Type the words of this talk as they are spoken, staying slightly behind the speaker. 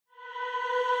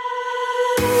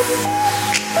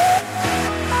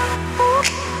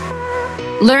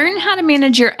Learn how to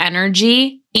manage your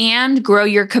energy and grow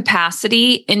your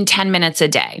capacity in 10 minutes a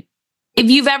day. If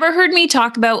you've ever heard me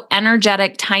talk about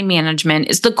energetic time management,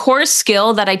 it's the core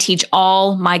skill that I teach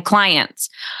all my clients.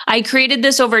 I created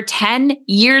this over 10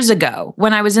 years ago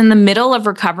when I was in the middle of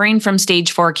recovering from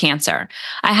stage 4 cancer.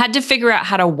 I had to figure out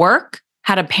how to work,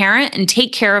 how to parent, and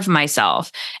take care of myself.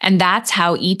 And that's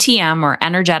how ETM, or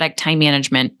energetic time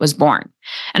management, was born.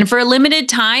 And for a limited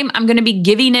time, I'm going to be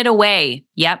giving it away.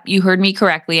 Yep, you heard me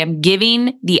correctly. I'm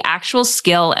giving the actual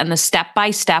skill and the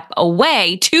step-by-step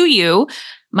away to you.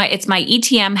 It's my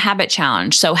ETM habit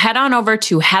challenge. So head on over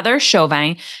to Heather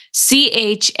Chauvin,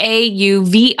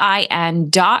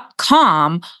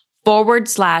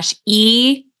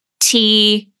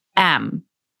 CHAUVIN.com/ETM,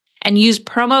 and use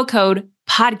promo code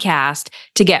podcast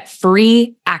to get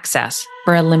free access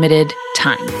for a limited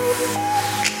time.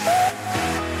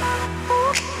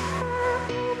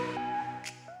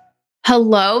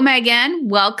 Hello, Megan.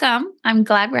 Welcome. I'm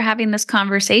glad we're having this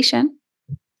conversation.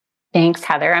 Thanks,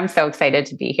 Heather. I'm so excited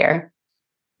to be here.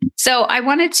 So I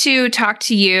wanted to talk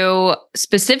to you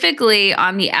specifically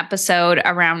on the episode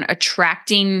around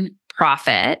attracting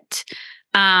profit.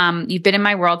 You've been in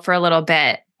my world for a little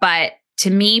bit, but to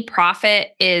me, profit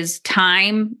is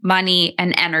time, money,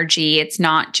 and energy. It's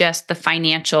not just the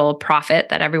financial profit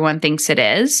that everyone thinks it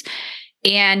is.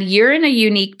 And you're in a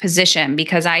unique position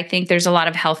because I think there's a lot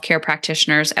of healthcare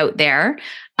practitioners out there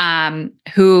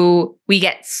who we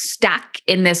get stuck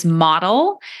in this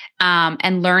model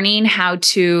and learning how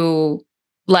to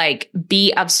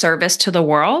be of service to the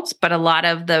world. But a lot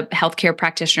of the healthcare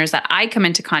practitioners that I come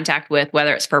into contact with,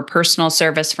 whether it's for personal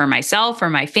service for myself or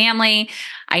my family,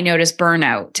 I notice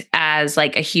burnout as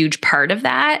a huge part of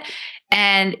that.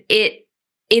 And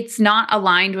it's not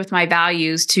aligned with my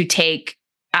values to take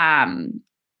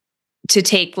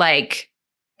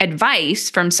advice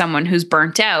from someone who's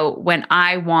burnt out when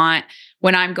I'm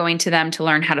going to them to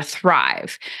learn how to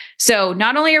thrive. So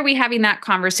not only are we having that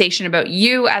conversation about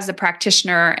you as a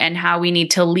practitioner and how we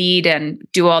need to lead and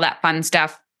do all that fun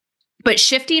stuff, but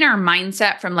shifting our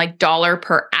mindset from dollar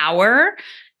per hour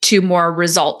to more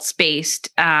results-based,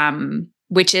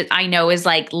 which I know is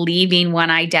leaving one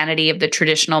identity of the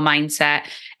traditional mindset.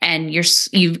 And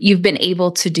you've been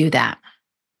able to do that.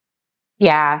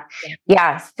 Yeah.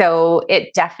 So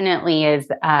it definitely is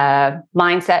a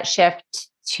mindset shift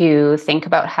to think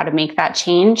about how to make that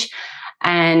change.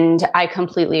 And I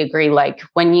completely agree.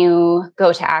 When you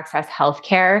go to access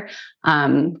healthcare,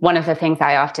 one of the things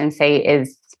I often say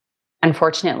is,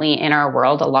 unfortunately, in our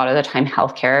world, a lot of the time,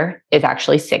 healthcare is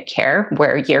actually sick care,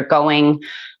 where you're going.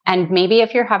 And maybe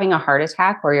if you're having a heart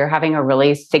attack or you're having a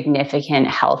really significant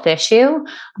health issue,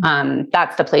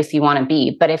 that's the place you want to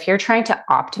be. But if you're trying to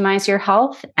optimize your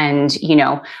health and,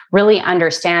 really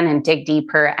understand and dig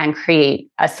deeper and create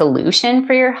a solution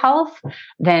for your health,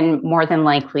 then more than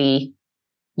likely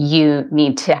you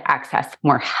need to access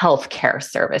more healthcare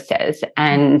services.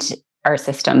 And our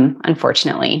system,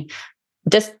 unfortunately,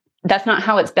 that's not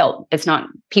how it's built.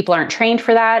 People aren't trained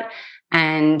for that.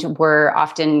 And we're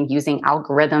often using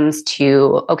algorithms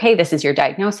to, okay, this is your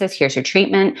diagnosis, here's your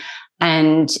treatment.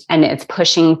 And it's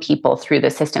pushing people through the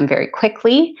system very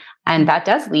quickly. And that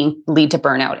does lead to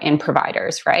burnout in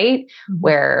providers, right? Mm-hmm.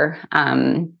 Where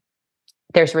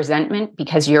there's resentment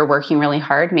because you're working really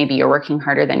hard. Maybe you're working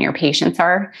harder than your patients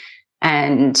are.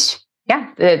 And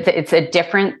it's a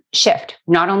different shift,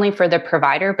 not only for the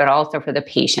provider, but also for the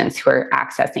patients who are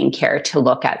accessing care to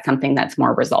look at something that's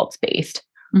more results-based.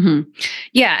 Mm-hmm.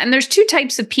 Yeah. And there's two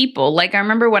types of people. I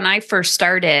remember when I first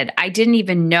started, I didn't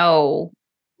even know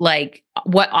what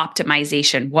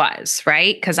optimization was,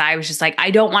 right? Because I was just I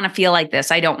don't want to feel like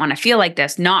this. I don't want to feel like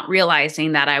this, not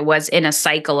realizing that I was in a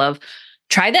cycle of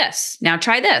try this, now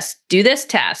try this, do this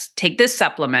test, take this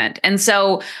supplement. And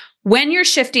so when you're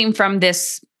shifting from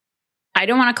this, I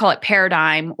don't want to call it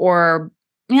paradigm, or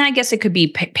I guess it could be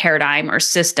paradigm or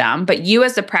system, but you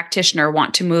as a practitioner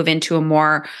want to move into a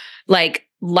more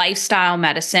lifestyle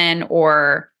medicine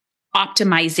or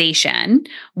optimization.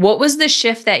 What was the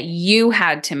shift that you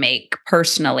had to make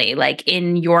personally,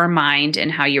 in your mind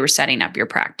and how you were setting up your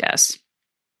practice?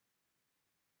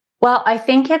 Well, I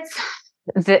think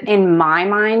in my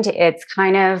mind, it's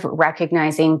kind of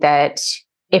recognizing that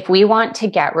if we want to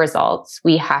get results,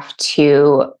 we have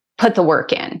to put the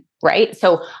work in, right?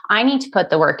 So I need to put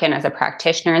the work in as a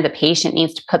practitioner. The patient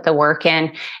needs to put the work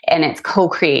in, and it's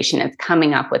co-creation. It's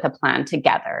coming up with a plan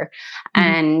together.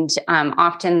 Mm-hmm. And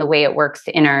often the way it works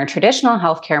in our traditional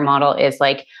healthcare model is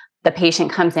the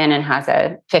patient comes in and has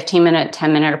a 15-minute,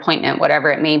 10-minute appointment,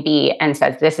 whatever it may be, and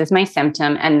says, this is my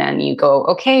symptom. And then you go,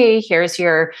 okay, here's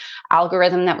your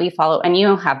algorithm that we follow. And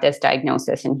you have this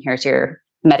diagnosis and here's your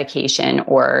medication,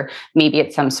 or maybe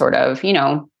it's some sort of,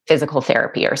 physical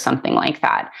therapy or something like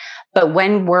that. But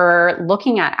when we're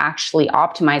looking at actually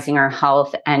optimizing our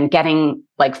health and getting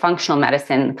like functional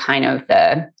medicine, kind of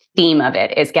the theme of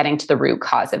it is getting to the root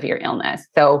cause of your illness.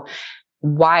 So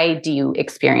why do you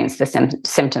experience the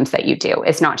symptoms that you do?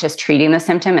 It's not just treating the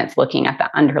symptom, it's looking at the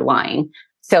underlying.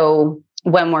 So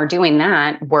when we're doing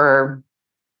that, we're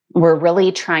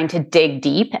really trying to dig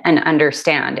deep and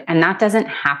understand. And that doesn't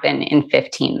happen in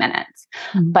 15 minutes.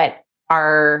 Mm-hmm. But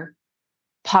our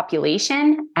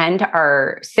population and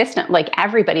our system, like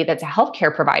everybody that's a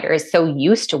healthcare provider, is so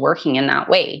used to working in that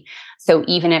way. So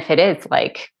even if it is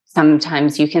like,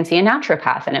 sometimes you can see a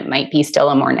naturopath and it might be still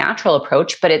a more natural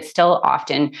approach, but it's still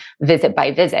often visit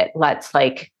by visit. Let's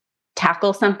like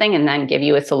tackle something and then give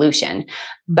you a solution.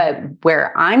 But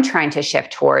where I'm trying to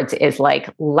shift towards is like,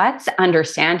 let's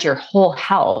understand your whole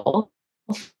health,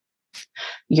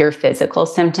 your physical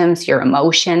symptoms, your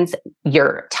emotions,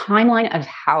 your timeline of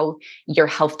how your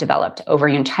health developed over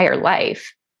your entire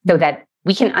life, so that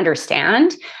we can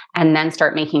understand and then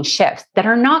start making shifts that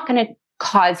are not going to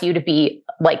cause you to be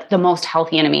like the most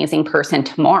healthy and amazing person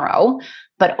tomorrow,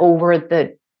 but over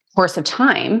the course of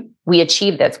time, we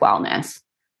achieve this wellness.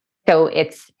 So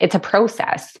it's a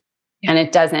process, and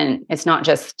it's not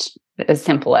just as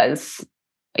simple as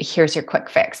here's your quick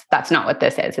fix. That's not what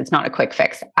this is. It's not a quick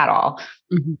fix at all.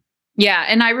 Mm-hmm. Yeah.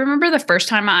 And I remember the first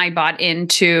time I bought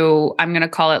into, I'm going to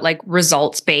call it like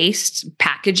results-based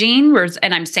packaging.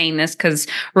 And I'm saying this because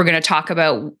we're going to talk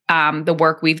about the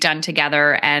work we've done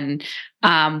together and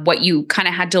what you kind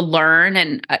of had to learn.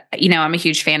 And, I'm a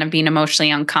huge fan of being emotionally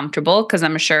uncomfortable, because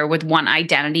I'm sure with one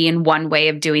identity and one way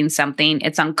of doing something,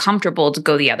 it's uncomfortable to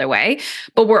go the other way.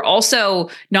 But we're also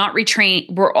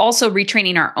we're also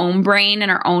retraining our own brain and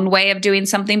our own way of doing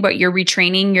something, but you're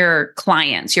retraining your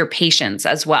clients, your patients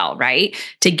as well, right?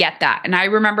 To get that. And I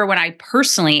remember when I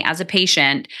personally, as a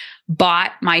patient,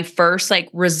 bought my first like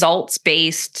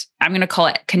results-based, I'm going to call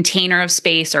it container of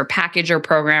space or package or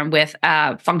program with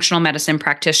a functional medicine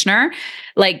practitioner.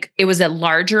 Like, it was a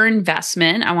larger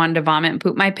investment. I wanted to vomit and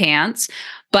poop my pants,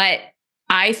 but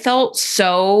I felt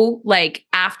so like,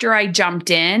 after I jumped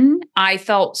in, I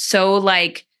felt so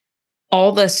like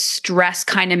all the stress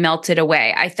kind of melted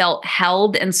away. I felt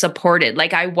held and supported.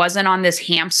 Like, I wasn't on this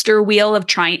hamster wheel of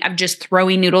just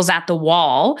throwing noodles at the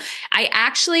wall. I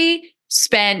actually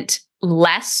spent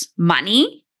less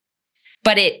money,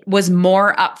 but it was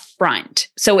more upfront.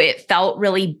 So it felt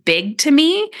really big to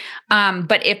me.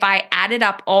 But if I added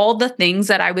up all the things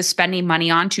that I was spending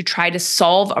money on to try to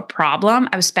solve a problem,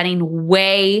 I was spending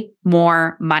way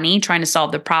more money trying to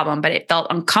solve the problem, but it felt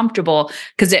uncomfortable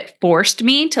because it forced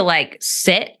me to like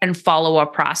sit and follow a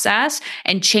process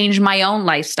and change my own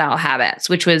lifestyle habits,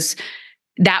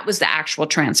 that was the actual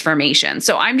transformation.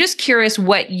 So I'm just curious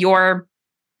what you're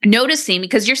noticing,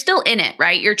 because you're still in it,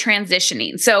 right? You're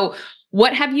transitioning. So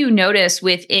what have you noticed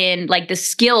within like the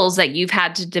skills that you've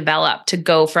had to develop to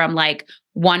go from like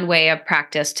one way of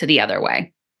practice to the other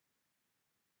way?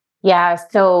 Yeah.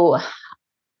 So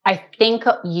I think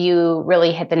you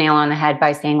really hit the nail on the head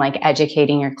by saying like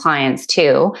educating your clients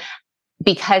too,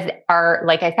 because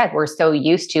like I said, we're so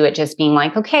used to it just being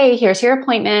like, okay, here's your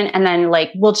appointment. And then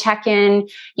like, we'll check in,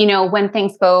 when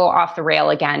things go off the rail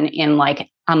again in like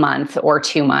a month or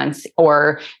 2 months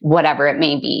or whatever it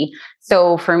may be.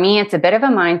 So for me, it's a bit of a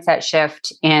mindset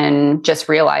shift in just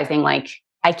realizing like,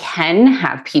 I can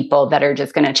have people that are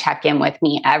just going to check in with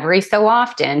me every so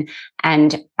often.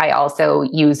 And I also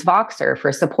use Voxer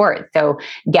for support. So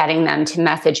getting them to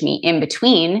message me in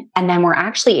between, and then we're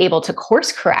actually able to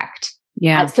course correct.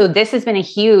 Yeah. So this has been a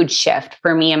huge shift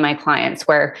for me and my clients,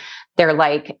 where they're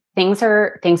like, things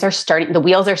are starting, the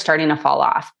wheels are starting to fall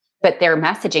off, but they're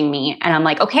messaging me and I'm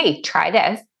like, okay, try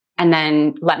this. And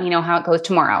then let me know how it goes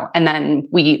tomorrow. And then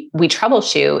we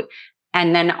troubleshoot.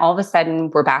 And then all of a sudden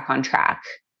we're back on track.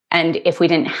 And if we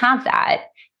didn't have that,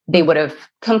 they would have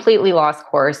completely lost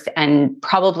course, and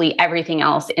probably everything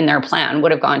else in their plan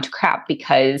would have gone to crap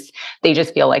because they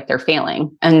just feel like they're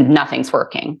failing and nothing's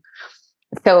working.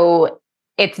 So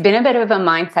it's been a bit of a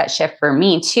mindset shift for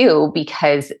me too,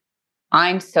 because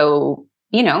I'm so,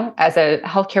 as a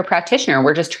healthcare practitioner,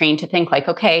 we're just trained to think like,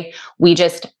 okay, we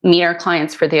just meet our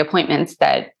clients for the appointments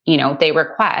that, they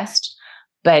request.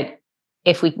 But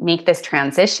if we make this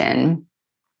transition,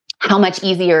 how much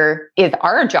easier is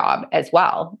our job as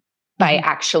well by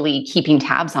actually keeping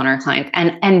tabs on our clients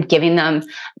and giving them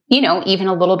even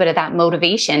a little bit of that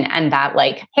motivation and that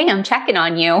like, hey, I'm checking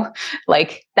on you.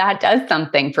 Like that does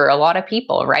something for a lot of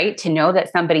people, right? To know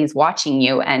that somebody's watching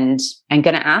you and going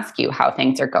to ask you how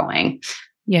things are going.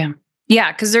 Yeah.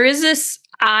 Yeah. Cause there is this,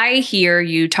 I hear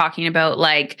you talking about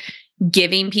like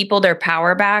giving people their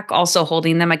power back, also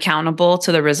holding them accountable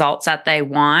to the results that they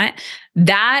want.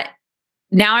 That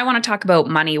now I want to talk about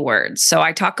money words. So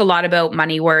I talk a lot about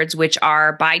money words, which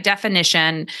are by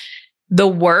definition, the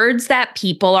words that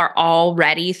people are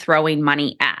already throwing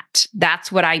money at. That's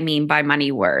what I mean by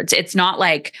money words. It's not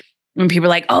like when people are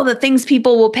like, oh, the things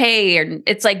people will pay. And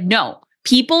it's like, no,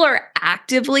 people are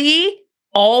actively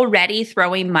already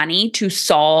throwing money to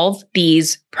solve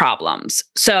these problems.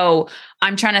 So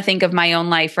I'm trying to think of my own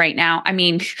life right now. I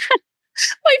mean,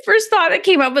 my first thought that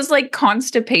came up was like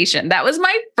constipation. That was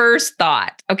my first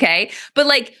thought. Okay. But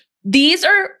like, these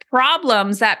are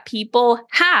problems that people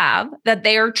have that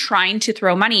they are trying to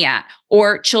throw money at,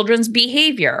 or children's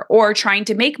behavior, or trying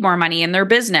to make more money in their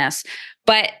business.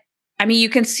 But I mean, you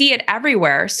can see it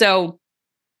everywhere. So,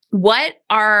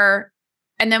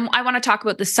 and then I want to talk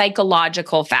about the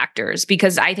psychological factors,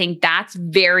 because I think that's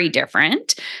very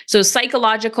different. So,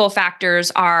 psychological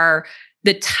factors are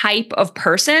the type of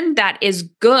person that is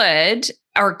good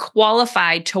or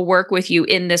qualified to work with you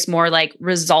in this more like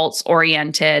results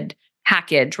oriented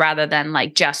package rather than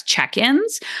like just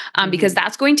check-ins, because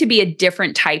that's going to be a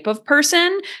different type of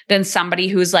person than somebody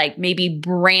who's like maybe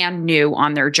brand new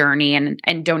on their journey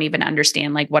and don't even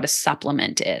understand like what a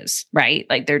supplement is, right?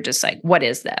 Like they're just like, what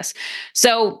is this?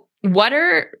 So what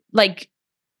are like,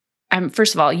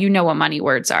 first of all, you know what money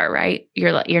words are, right?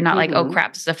 You're not like, oh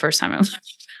crap, this is the first time I'm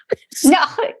No,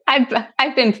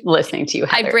 I've been listening to you,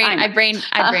 Heather. I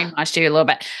brainwashed you a little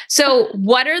bit. So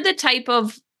what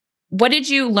did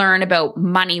you learn about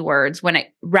money words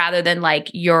rather than like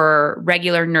your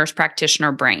regular nurse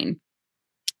practitioner brain,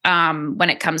 when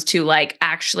it comes to like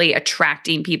actually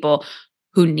attracting people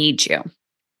who need you?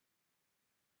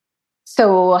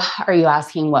 So are you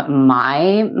asking what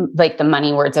the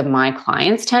money words of my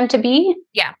clients tend to be?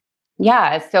 Yeah.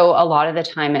 Yeah. So a lot of the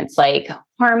time it's like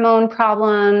hormone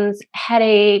problems,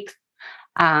 headaches,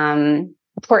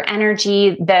 poor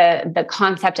energy, the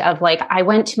concept of like, I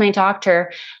went to my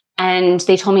doctor and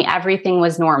they told me everything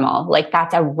was normal. Like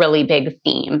that's a really big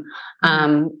theme.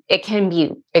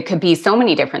 It could be so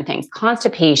many different things: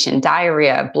 constipation,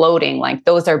 diarrhea, bloating. Like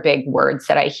those are big words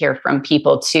that I hear from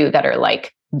people too, that are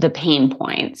like the pain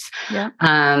points. Yeah.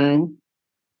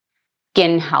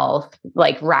 Skin health,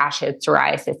 like rashes,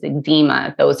 psoriasis,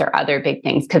 eczema. Those are other big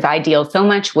things, because I deal so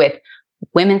much with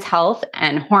women's health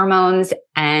and hormones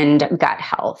and gut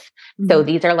health. So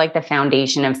these are like the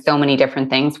foundation of so many different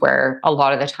things, where a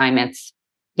lot of the time it's,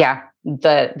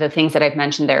 the things that I've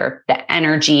mentioned there, the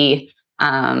energy,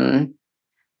 feeling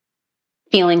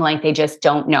like they just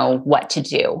don't know what to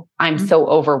do. I'm so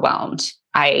overwhelmed.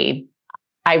 I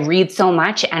read so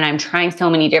much and I'm trying so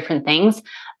many different things,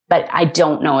 but I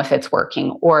don't know if it's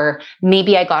working. Or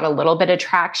maybe I got a little bit of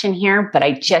traction here, but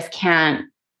I just can't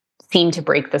seem to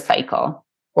break the cycle.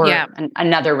 Or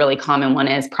another really common one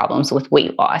is problems with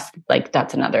weight loss. Like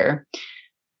that's another,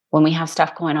 when we have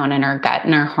stuff going on in our gut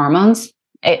and our hormones,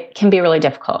 it can be really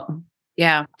difficult.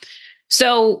 Yeah.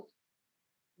 So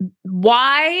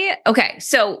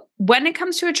so when it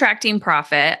comes to attracting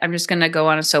profit, I'm just going to go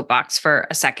on a soapbox for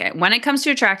a second. When it comes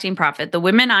to attracting profit, the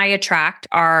women I attract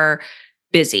are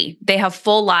busy. They have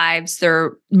full lives.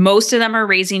 Most of them are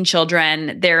raising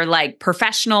children. They're like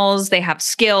professionals. They have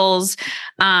skills.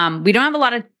 We don't have a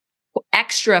lot of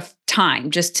extra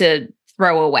time just to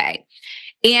throw away.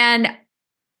 And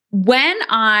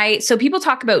so people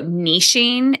talk about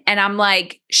niching, and I'm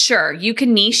like, sure, you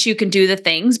can niche, you can do the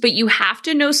things, but you have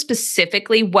to know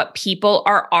specifically what people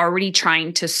are already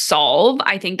trying to solve.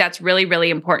 I think that's really, really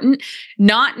important,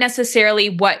 not necessarily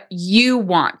what you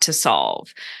want to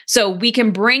solve. So we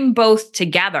can bring both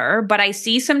together, but I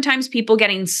see sometimes people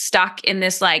getting stuck in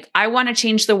this, like, I want to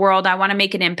change the world. I want to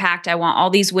make an impact. I want all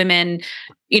these women,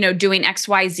 doing X,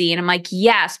 Y, Z. And I'm like,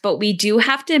 yes, but we do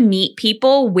have to meet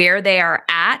people where they are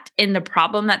at in the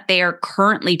problem that they are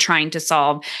currently trying to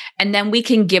solve. And then we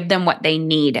can give them what they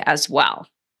need as well.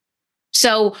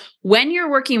 So when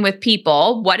you're working with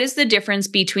people, what is the difference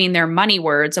between their money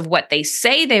words of what they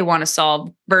say they want to solve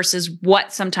versus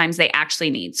what sometimes they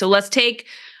actually need? So let's take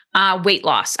weight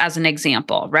loss as an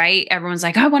example, right? Everyone's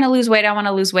like, I want to lose weight. I want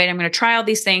to lose weight. I'm going to try all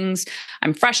these things.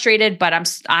 I'm frustrated, but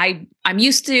I'm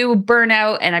used to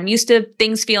burnout and I'm used to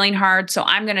things feeling hard. So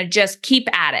I'm going to just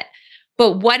keep at it.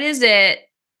 But what is it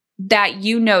that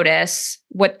you notice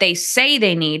what they say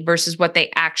they need versus what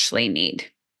they actually need?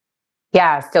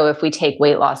 Yeah. So if we take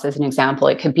weight loss as an example,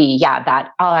 it could be, that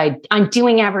I'm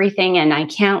doing everything and I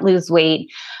can't lose weight.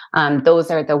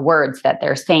 Those are the words that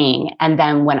they're saying. And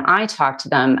then when I talk to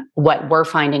them, what we're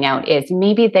finding out is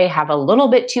maybe they have a little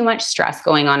bit too much stress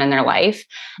going on in their life.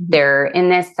 Mm-hmm. They're in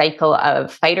this cycle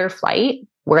of fight or flight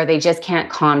where they just can't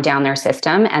calm down their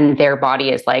system. And their body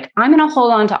is like, I'm going to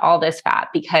hold on to all this fat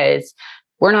because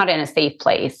we're not in a safe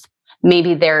place.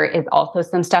 Maybe there is also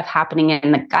some stuff happening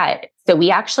in the gut. So we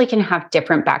actually can have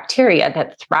different bacteria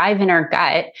that thrive in our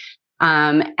gut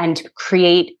and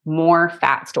create more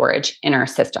fat storage in our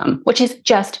system, which is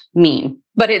just mean,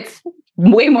 but it's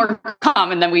way more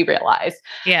common than we realize.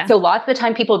 Yeah. So lots of the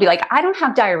time people will be like, I don't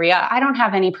have diarrhea. I don't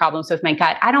have any problems with my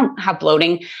gut. I don't have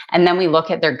bloating. And then we look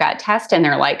at their gut test and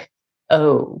they're like,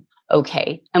 oh,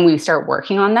 okay. And we start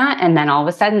working on that. And then all of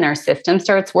a sudden their system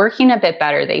starts working a bit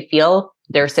better.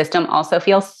 Their system also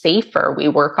feels safer. We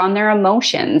work on their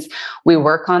emotions. We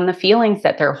work on the feelings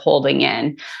that they're holding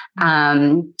in.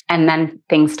 And then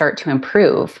things start to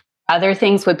improve. Other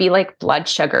things would be like blood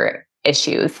sugar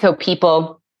issues. So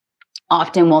people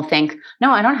often will think,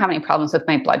 no, I don't have any problems with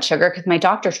my blood sugar because my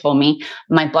doctor told me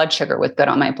my blood sugar was good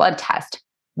on my blood test.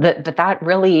 But that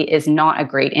really is not a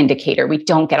great indicator. We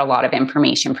don't get a lot of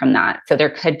information from that. So there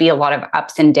could be a lot of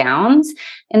ups and downs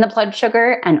in the blood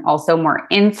sugar and also more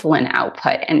insulin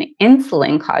output. And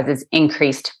insulin causes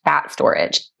increased fat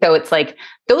storage. So it's like,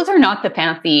 those are not the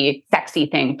fancy, sexy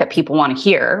things that people want to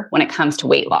hear when it comes to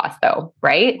weight loss, though,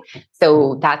 right?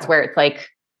 So that's where it's like,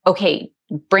 okay,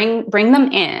 bring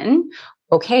them in.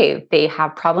 Okay, they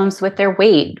have problems with their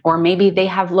weight, or maybe they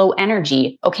have low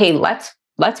energy. Okay, let's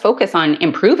focus on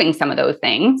improving some of those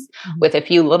things with a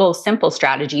few little simple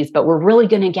strategies, but we're really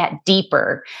going to get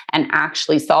deeper and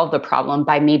actually solve the problem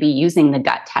by maybe using the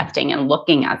gut testing and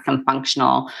looking at some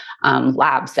functional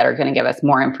labs that are going to give us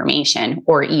more information,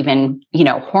 or even,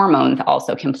 hormones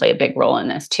also can play a big role in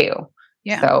this too.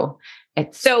 Yeah.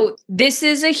 So this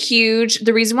is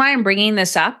the reason why I'm bringing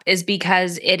this up is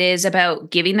because it is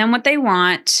about giving them what they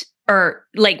want, or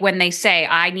like when they say,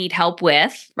 I need help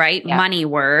with, right? Yeah. Money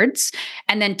words,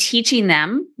 and then teaching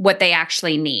them what they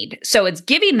actually need. So it's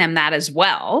giving them that as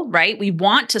well, right? We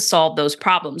want to solve those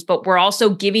problems, but we're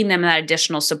also giving them that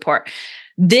additional support.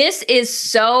 This is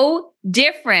so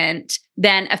different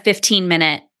than a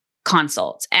 15-minute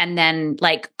consult and then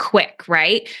like quick,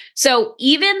 right? So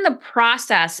even the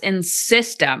process and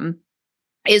system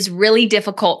is really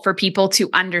difficult for people to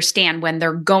understand when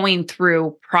they're going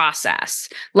through process.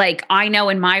 Like I know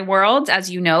in my world,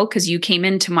 as you know, because you came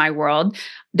into my world,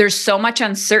 there's so much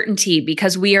uncertainty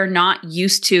because we are not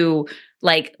used to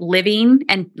like living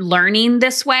and learning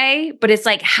this way. But it's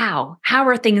like, how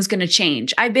are things going to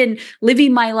change? I've been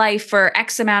living my life for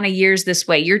X amount of years this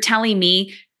way. You're telling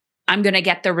me I'm going to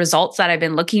get the results that I've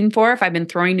been looking for if I've been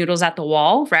throwing noodles at the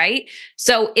wall, right?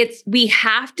 So we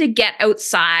have to get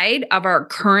outside of our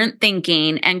current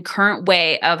thinking and current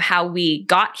way of how we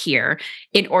got here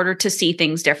in order to see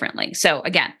things differently. So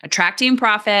again, attracting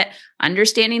profit,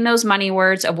 understanding those money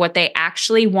words of what they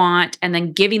actually want, and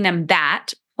then giving them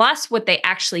that plus what they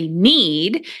actually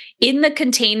need in the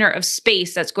container of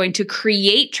space that's going to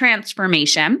create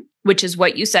transformation, which is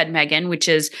what you said, Megan, which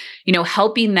is,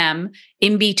 helping them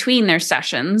in between their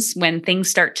sessions when things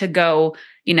start to go,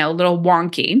 a little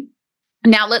wonky.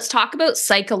 Now let's talk about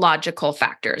psychological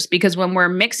factors, because when we're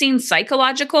mixing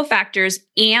psychological factors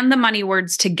and the money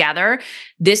words together,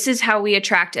 this is how we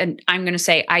attract, and I'm going to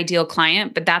say ideal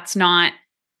client, but that's not,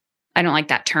 I don't like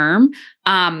that term.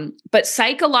 But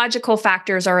psychological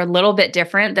factors are a little bit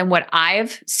different than what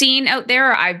I've seen out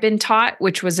there or I've been taught,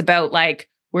 which was about like,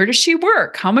 where does she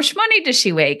work? How much money does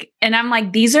she make? And I'm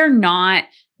like, these are not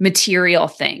material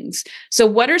things. So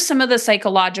what are some of the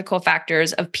psychological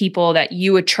factors of people that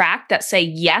you attract that say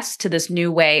yes to this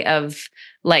new way of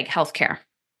like healthcare?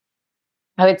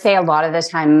 I would say a lot of the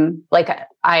time, like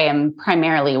I am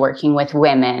primarily working with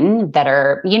women that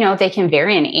are, they can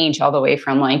vary in age all the way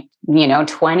from like,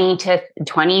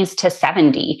 20s to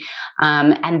 70.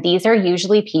 And these are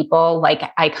usually people like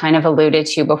I kind of alluded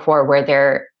to before, where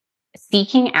they're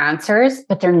seeking answers,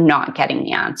 but they're not getting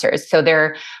the answers. So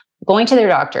they're going to their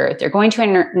doctor, they're going to a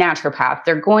naturopath,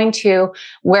 they're going to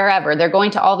wherever, they're going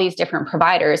to all these different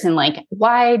providers and like,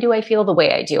 why do I feel the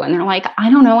way I do? And they're like, I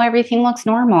don't know, everything looks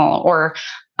normal. Or,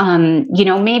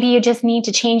 maybe you just need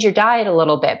to change your diet a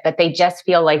little bit, but they just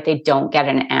feel like they don't get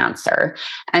an answer.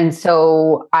 And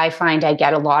so I find I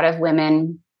get a lot of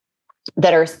women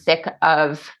that are sick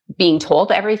of being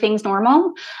told everything's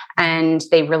normal and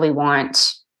they really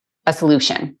want a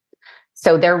solution.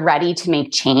 So they're ready to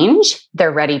make change.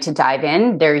 They're ready to dive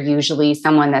in. They're usually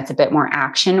someone that's a bit more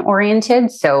action oriented.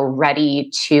 So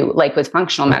ready to, like with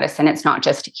functional medicine, it's not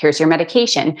just here's your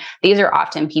medication. These are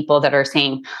often people that are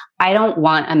saying, I don't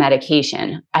want a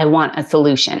medication. I want a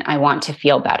solution. I want to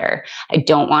feel better. I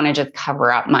don't want to just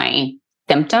cover up my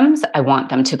symptoms. I want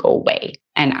them to go away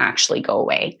and actually go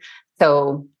away.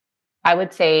 So I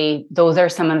would say those are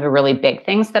some of the really big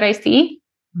things that I see.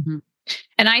 Mm-hmm.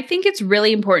 And I think it's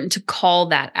really important to call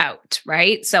that out,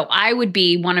 right? So I would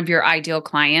be one of your ideal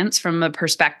clients from a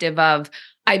perspective of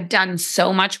I've done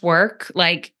so much work,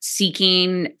 like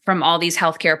seeking from all these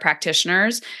healthcare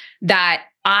practitioners, that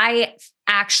I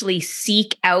actually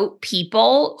seek out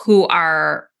people who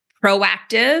are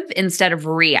proactive instead of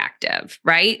reactive,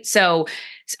 right? So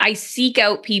I seek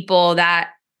out people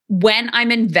that when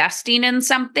I'm investing in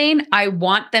something, I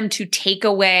want them to take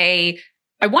away,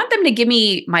 I want them to give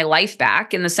me my life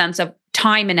back in the sense of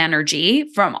time and energy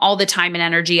from all the time and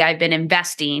energy I've been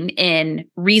investing in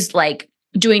like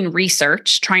doing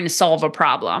research, trying to solve a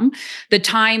problem, the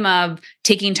time of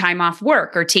taking time off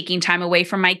work or taking time away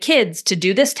from my kids to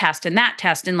do this test and that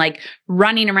test and like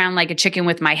running around like a chicken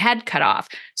with my head cut off.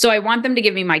 So I want them to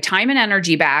give me my time and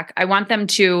energy back. I want them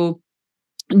to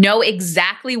know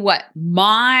exactly what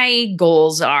my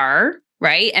goals are,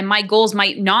 right? And my goals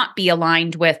might not be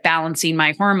aligned with balancing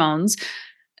my hormones.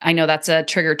 I know that's a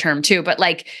trigger term too, but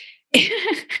like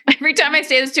every time I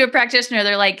say this to a practitioner,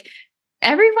 they're like,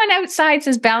 everyone outside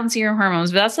says balancing your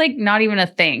hormones, but that's like not even a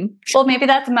thing. Well, maybe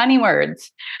that's money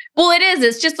words. Well, it is.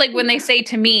 It's just like when they say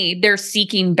to me, they're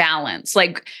seeking balance.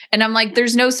 Like, and I'm like,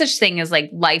 there's no such thing as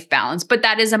like life balance, but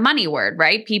that is a money word,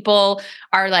 right? People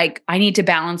are like, I need to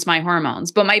balance my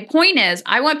hormones. But my point is,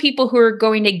 I want people who are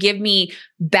going to give me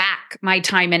back my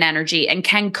time and energy and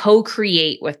can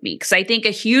co-create with me. Because I think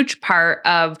a huge part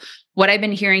of what I've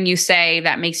been hearing you say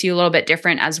that makes you a little bit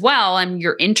different as well, and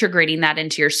you're integrating that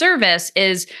into your service,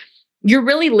 is you're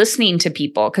really listening to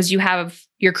people because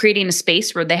you're creating a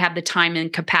space where they have the time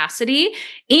and capacity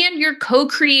and you're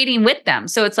co-creating with them.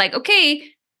 So it's like, okay,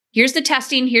 here's the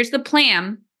testing, here's the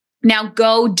plan. Now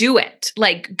go do it.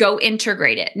 Like go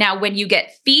integrate it. Now, when you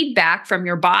get feedback from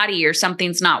your body or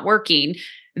something's not working,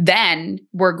 then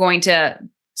we're going to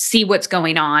see what's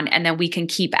going on and then we can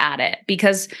keep at it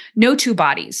because no two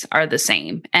bodies are the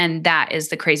same. And that is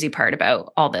the crazy part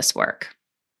about all this work.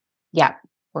 Yeah.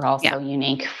 We're all so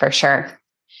unique for sure.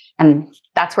 And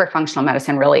that's where functional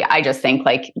medicine really, I just think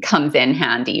like comes in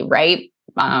handy, right?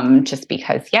 Just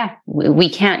because, we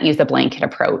can't use a blanket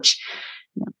approach.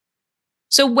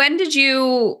 So when did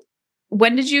you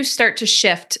start to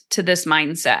shift to this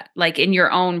mindset, like in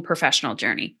your own professional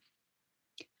journey?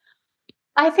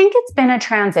 I think it's been a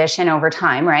transition over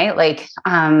time, right? Like,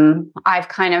 I've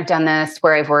kind of done this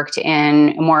where I've worked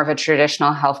in more of a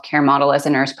traditional healthcare model as a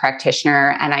nurse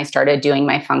practitioner, and I started doing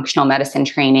my functional medicine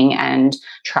training and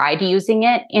tried using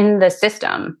it in the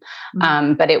system.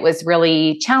 But it was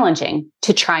really challenging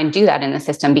to try and do that in the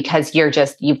system because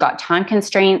you've got time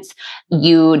constraints.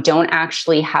 You don't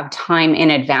actually have time in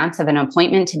advance of an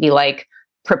appointment to be like,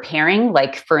 preparing,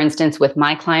 like for instance, with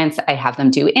my clients, I have them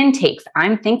do intakes.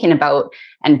 I'm thinking about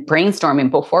and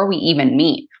brainstorming before we even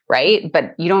meet, right?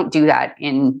 But you don't do that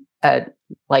in a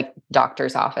like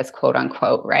doctor's office, quote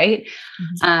unquote, right?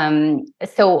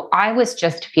 So I was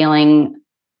just feeling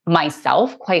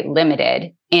myself quite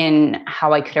limited in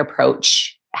how I could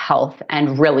approach health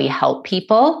and really help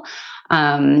people.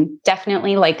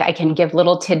 Definitely, like I can give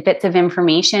little tidbits of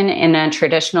information in a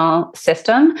traditional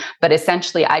system, but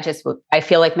essentially I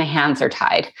feel like my hands are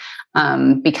tied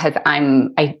because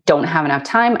I don't have enough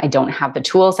time. I don't have the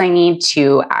tools I need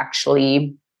to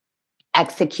actually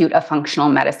execute a functional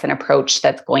medicine approach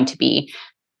that's going to be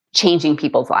changing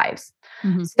people's lives.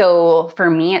 So for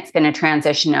me, it's been a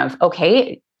transition of,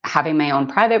 okay, having my own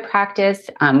private practice,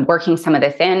 working some of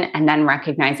this in, and then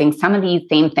recognizing some of these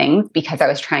same things because I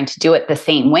was trying to do it the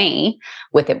same way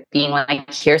with it being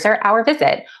like, here's our hour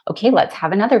visit. Okay, let's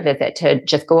have another visit to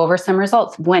just go over some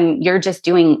results. When you're just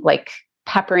doing like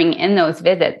peppering in those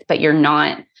visits, but you're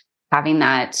not having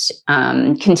that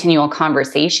continual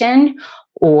conversation,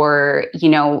 or,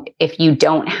 if you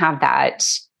don't have that,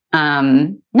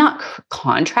 not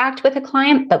contract with a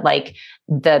client, but like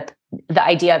the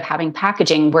idea of having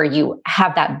packaging where you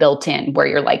have that built in, where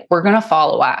you're like, we're going to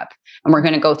follow up and we're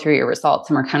going to go through your results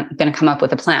and we're going to come up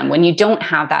with a plan. When you don't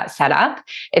have that set up,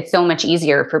 it's so much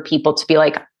easier for people to be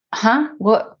like,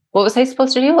 what was I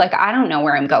supposed to do? Like, I don't know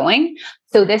where I'm going.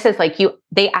 So this is like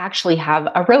they actually have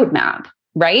a roadmap,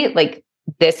 right? Like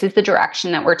this is the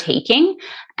direction that we're taking.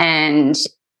 And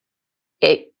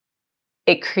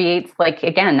it creates like,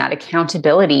 again, that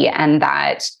accountability and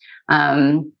that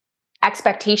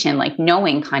expectation, like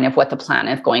knowing kind of what the plan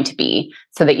is going to be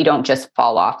so that you don't just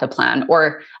fall off the plan.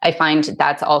 Or I find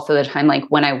that's also the time, like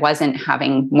when I wasn't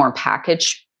having more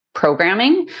package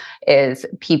programming, is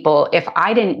people, if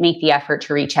I didn't make the effort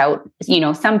to reach out,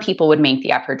 some people would make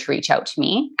the effort to reach out to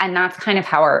me. And that's kind of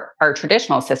how our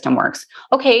traditional system works.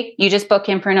 Okay, you just book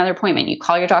in for another appointment. You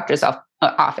call your doctor's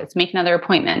office, make another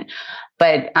appointment.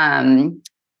 But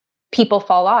people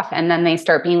fall off and then they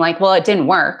start being like, well, it didn't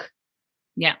work.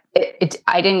 Yeah.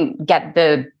 I didn't get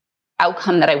the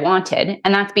outcome that I wanted.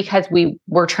 And that's because we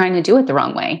were trying to do it the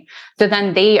wrong way. So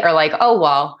then they are like, oh,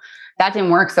 well, that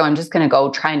didn't work. So I'm just going to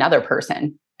go try another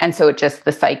person. And so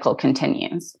the cycle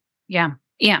continues. Yeah.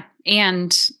 Yeah.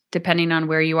 And depending on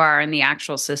where you are in the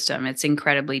actual system, it's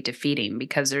incredibly defeating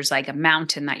because there's like a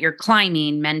mountain that you're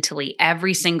climbing mentally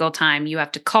every single time you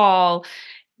have to call,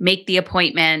 make the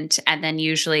appointment, and then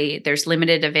usually there's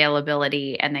limited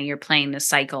availability, and then you're playing the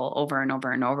cycle over and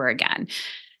over and over again.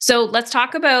 So let's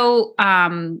talk about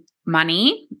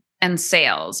money and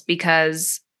sales,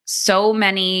 because so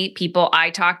many people I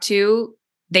talk to,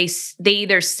 they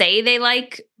either say they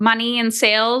like money and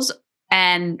sales,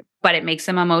 but it makes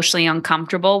them emotionally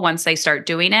uncomfortable once they start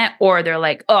doing it, or they're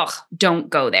like, ugh, don't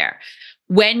go there.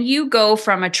 When you go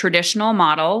from a traditional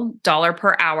model, dollar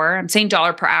per hour, I'm saying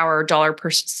dollar per hour or dollar per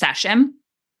session,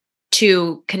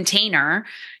 to container,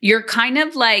 you're kind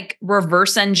of like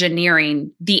reverse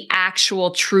engineering the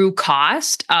actual true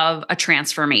cost of a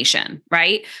transformation,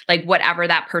 right? Like whatever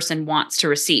that person wants to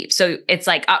receive. So it's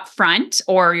like upfront,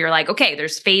 or you're like, okay,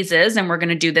 there's phases and we're going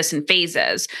to do this in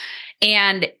phases.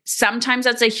 And sometimes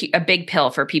that's a big pill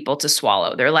for people to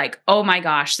swallow. They're like, oh my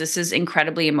gosh, this is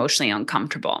incredibly emotionally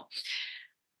uncomfortable.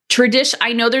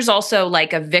 I know there's also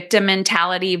like a victim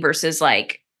mentality versus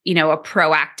like, a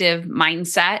proactive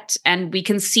mindset. And we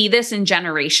can see this in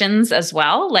generations as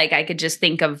well. Like I could just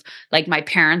think of like my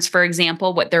parents, for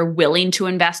example, what they're willing to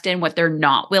invest in, what they're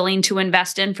not willing to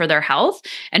invest in for their health.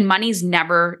 And money's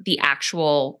never the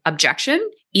actual objection,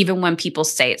 even when people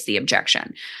say it's the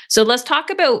objection. So let's talk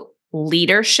about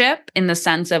leadership in the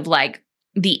sense of like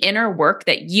the inner work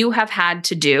that you have had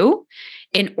to do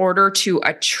in order to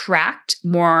attract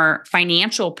more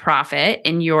financial profit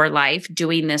in your life,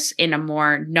 doing this in a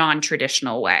more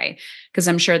non-traditional way. Because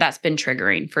I'm sure that's been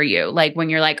triggering for you. Like when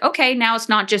you're like, okay, now it's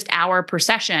not just hour per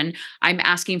session, I'm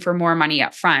asking for more money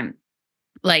up front.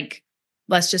 Like,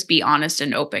 let's just be honest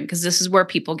and open, because this is where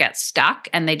people get stuck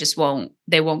and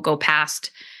they won't go past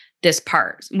this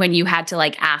part when you had to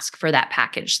like ask for that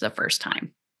package the first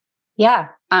time. Yeah.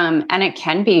 And it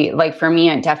can be like, for me,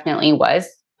 it definitely was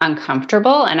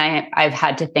uncomfortable. And I've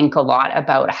had to think a lot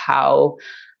about how,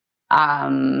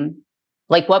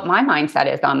 like what my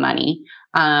mindset is on money,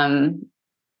 and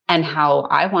how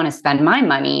I want to spend my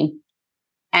money.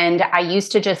 And I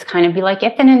used to just kind of be like,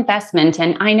 it's an investment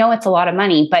and I know it's a lot of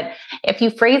money, but if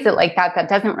you phrase it like that, that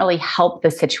doesn't really help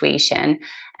the situation.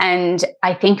 And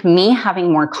I think me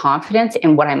having more confidence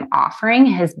in what I'm offering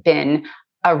has been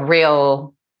a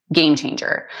real game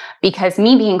changer, because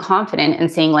me being confident and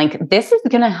saying like, this is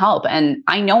going to help and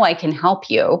I know I can help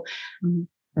you,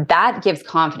 that gives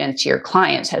confidence to your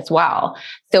client as well.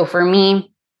 So for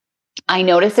me, I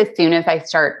notice as soon as I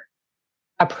start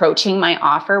approaching my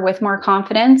offer with more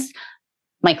confidence,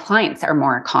 my clients are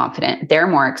more confident. They're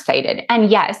more excited.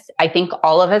 And yes, I think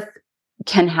all of us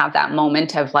can have that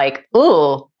moment of like,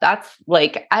 oh, that's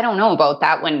like, I don't know about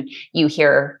that when you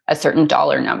hear a certain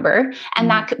dollar number, and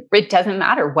that it doesn't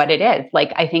matter what it is.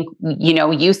 Like, I think,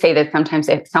 you say that sometimes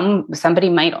if somebody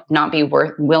might not be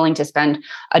willing to spend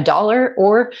 $1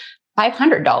 or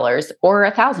 $500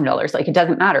 or $1,000, like it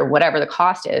doesn't matter, whatever the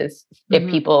cost is. If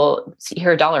people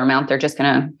hear a dollar amount, they're just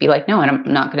going to be like, no, and I'm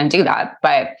not going to do that.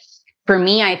 But for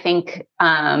me, I think,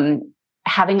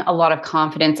 having a lot of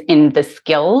confidence in the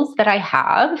skills that I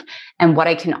have and what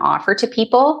I can offer to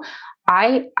people.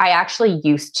 I actually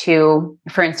used to,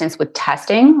 for instance, with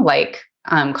testing, like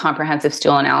comprehensive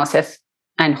stool analysis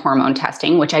and hormone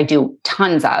testing, which I do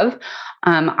tons of.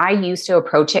 I used to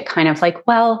approach it kind of like,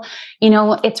 well,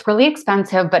 it's really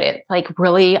expensive, but it's like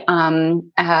really,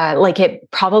 like it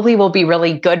probably will be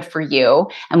really good for you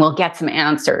and we'll get some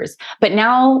answers. But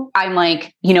now I'm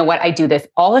like, you know what? I do this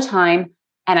all the time.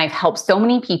 And I've helped so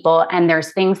many people, and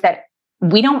there's things that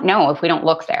we don't know if we don't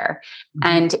look there.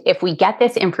 And if we get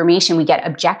this information, we get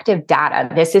objective data.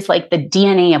 This is like the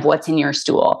DNA of what's in your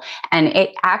stool. And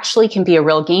it actually can be a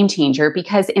real game changer,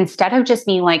 because instead of just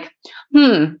being like,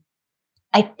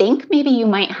 I think maybe you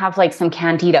might have like some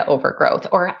candida overgrowth,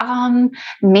 or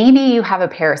maybe you have a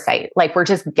parasite, like we're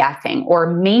just guessing,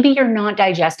 or maybe you're not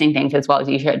digesting things as well as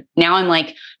you should. Now I'm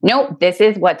like, nope, this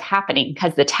is what's happening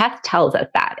because the test tells us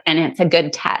that. And it's a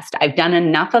good test. I've done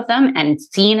enough of them and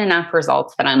seen enough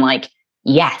results that I'm like,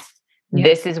 yes,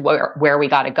 this is where we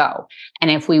got to go. And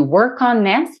if we work on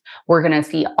this, we're going to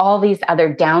see all these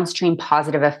other downstream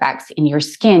positive effects in your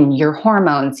skin, your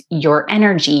hormones, your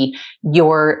energy,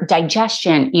 your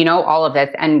digestion, all of this.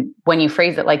 And when you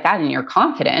phrase it like that and you're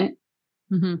confident,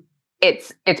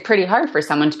 it's pretty hard for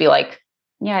someone to be like,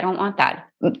 yeah, I don't want that.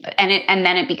 And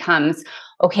then it becomes,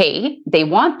 okay, they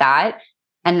want that.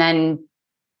 And then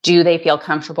do they feel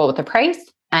comfortable with the price?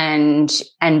 And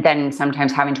then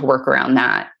sometimes having to work around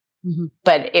that.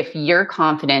 But if you're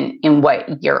confident in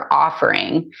what you're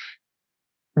offering,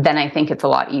 then I think it's a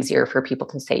lot easier for people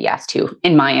to say yes to.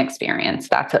 In my experience,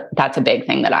 that's a big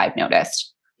thing that I've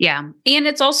noticed. Yeah. And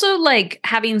it's also like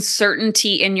having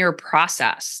certainty in your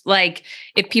process. Like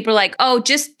if people are like, oh,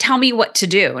 just tell me what to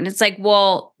do. And it's like,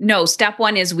 well, no, step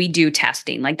one is we do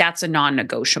testing. Like that's a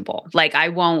non-negotiable. Like I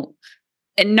won't,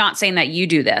 and not saying that you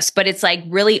do this, but it's like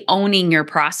really owning your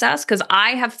process. Cause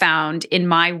I have found in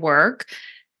my work,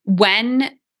 when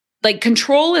like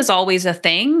control is always a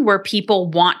thing where people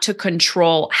want to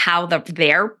control how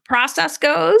their process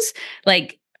goes.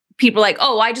 Like people are like,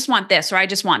 oh, I just want this, or I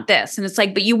just want this. And it's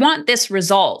like, but you want this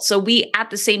result. So we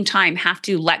at the same time have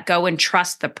to let go and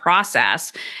trust the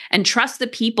process and trust the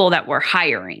people that we're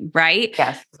hiring, right?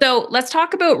 Yes. So let's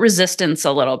talk about resistance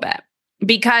a little bit,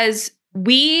 because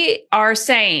we are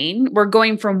saying we're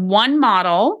going from one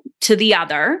model to the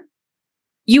other.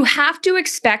 You have to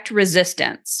expect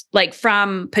resistance, like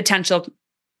from potential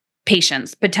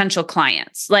patients, potential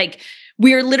clients. Like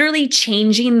we're literally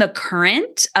changing the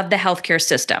current of the healthcare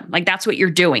system. Like that's what you're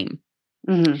doing.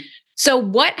 So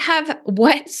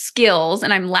what skills,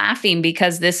 and I'm laughing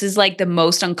because this is like the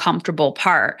most uncomfortable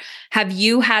part, have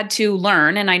you had to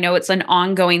learn, and I know it's an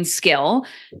ongoing skill,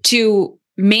 to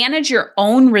manage your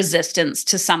own resistance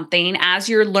to something as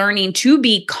you're learning to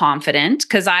be confident?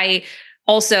 Because I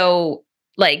also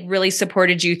like really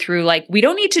supported you through like, we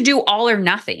don't need to do all or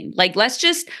nothing. Like, let's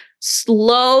just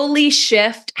slowly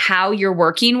shift how you're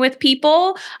working with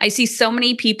people. I see so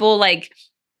many people like,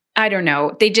 I don't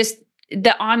know,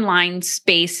 the online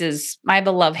space is, I have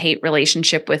a love-hate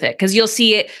relationship with it because you'll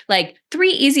see it like 3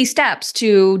 easy steps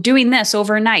to doing this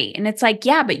overnight. And it's like,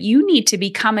 yeah, but you need to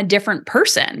become a different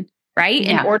person, right?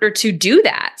 In order to do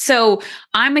that. So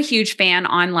I'm a huge fan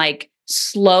on like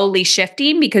slowly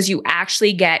shifting because you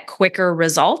actually get quicker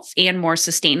results and more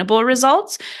sustainable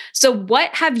results. So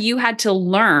what have you had to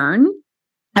learn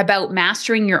about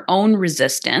mastering your own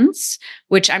resistance,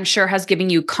 which I'm sure has given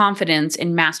you confidence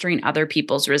in mastering other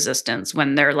people's resistance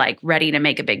when they're like ready to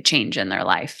make a big change in their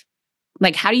life?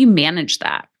 Like, how do you manage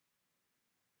that?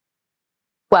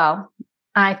 Well,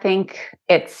 I think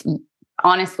it's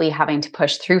honestly having to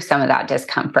push through some of that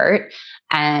discomfort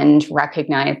and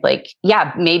recognize like,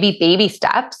 yeah, maybe baby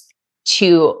steps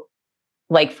to,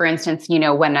 like, for instance,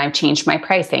 when I've changed my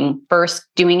pricing, first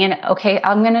doing it, okay,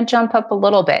 I'm going to jump up a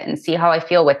little bit and see how I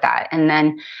feel with that. And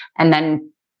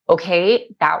then, okay,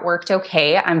 that worked.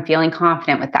 Okay. I'm feeling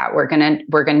confident with that. We're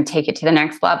going to take it to the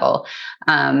next level.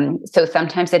 So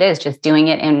sometimes it is just doing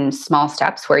it in small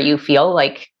steps where you feel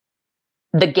like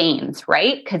the gains,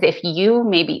 right? Because if you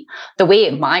maybe, the way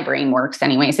my brain works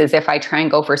anyways, is if I try and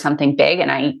go for something big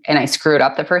and I screw it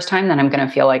up the first time, then I'm going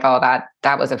to feel like, oh,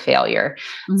 that was a failure.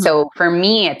 So for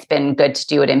me, it's been good to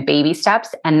do it in baby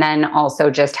steps. And then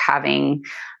also just having,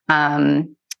 I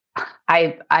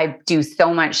do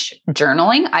so much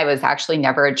journaling. I was actually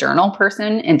never a journal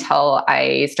person until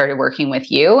I started working with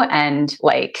you. And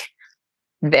like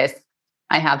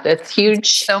I have this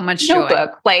huge so much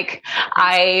notebook. joy. Like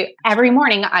every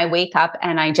morning I wake up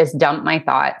and I just dump my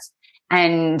thoughts.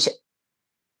 And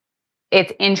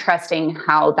it's interesting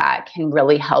how that can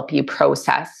really help you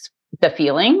process the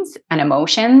feelings and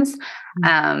emotions.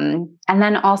 And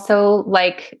then also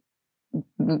like,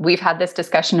 we've had this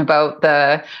discussion about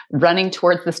the running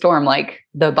towards the storm, like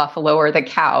the buffalo or the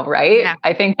cow, right? Yeah.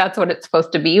 I think that's what it's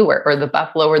supposed to be, or the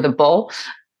buffalo or the bull.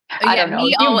 I don't know.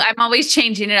 I'm always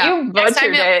changing it up. You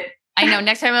butchered it. I know.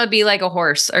 Next time it'll be like a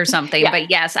horse or something. Yeah.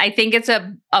 But yes, I think it's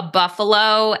a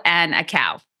buffalo and a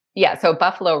cow. Yeah. So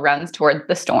buffalo runs towards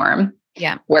the storm.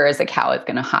 Yeah. Whereas a cow is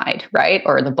going to hide, right?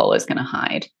 Or the bull is going to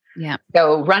hide. Yeah.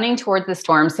 So running towards the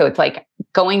storm. So it's like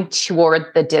going toward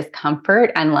the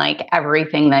discomfort and like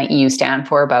everything that you stand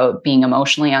for about being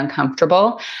emotionally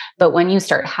uncomfortable. But when you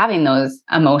start having those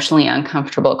emotionally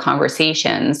uncomfortable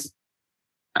conversations,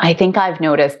 I think I've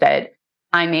noticed that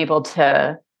I'm able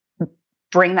to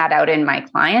bring that out in my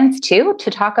clients too,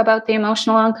 to talk about the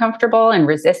emotional uncomfortable and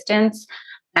resistance.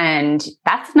 And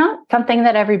that's not something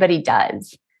that everybody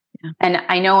does. Yeah. And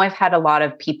I know I've had a lot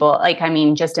of people,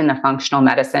 just in the functional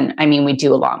medicine, we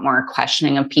do a lot more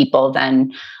questioning of people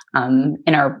than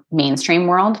in our mainstream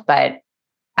world. But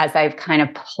as I've kind of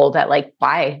pulled at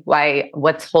why,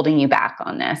 what's holding you back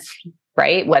on this,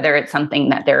 right? Whether it's something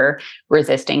that they're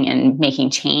resisting and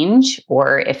making change,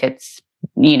 or if it's,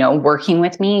 working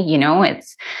with me,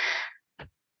 it's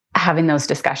having those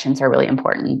discussions are really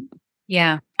important.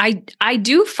 Yeah, I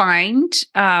do find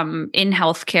in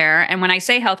healthcare, and when I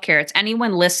say healthcare, it's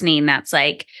anyone listening that's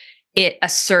a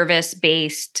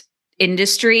service-based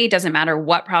industry, doesn't matter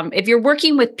what problem. If you're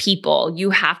working with people, you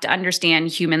have to understand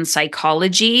human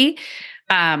psychology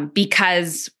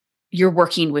because you're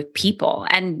working with people.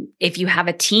 And if you have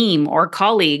a team or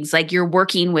colleagues, you're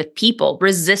working with people,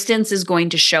 resistance is going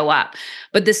to show up.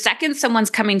 But the second someone's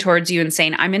coming towards you and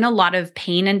saying, I'm in a lot of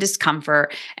pain and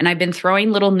discomfort, and I've been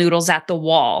throwing little noodles at the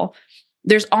wall,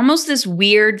 there's almost this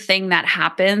weird thing that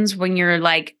happens when you're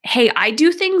like, hey, I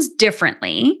do things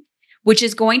differently, which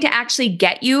is going to actually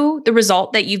get you the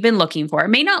result that you've been looking for. It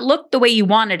may not look the way you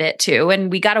wanted it to, and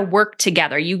we got to work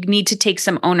together. You need to take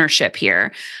some ownership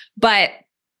here. But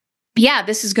yeah,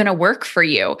 this is going to work for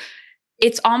you.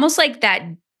 It's almost like that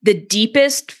the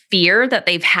deepest fear that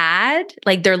they've had,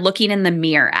 they're looking in the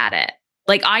mirror at it.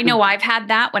 I know I've had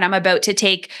that when I'm about to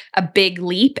take a big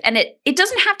leap, and it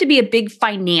doesn't have to be a big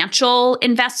financial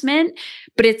investment,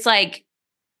 but it's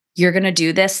you're going to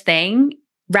do this thing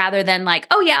rather than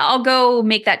oh yeah, I'll go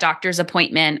make that doctor's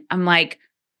appointment. I'm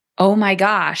oh my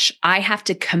gosh, I have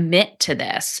to commit to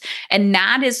this. And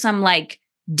that is some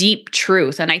deep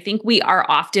truth. And I think we are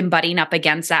often butting up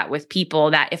against that with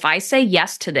people, that if I say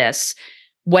yes to this,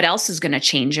 what else is going to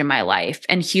change in my life?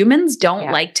 And humans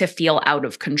don't like to feel out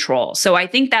of control. So I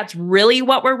think that's really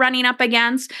what we're running up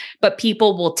against. But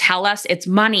people will tell us it's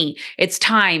money, it's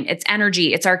time, it's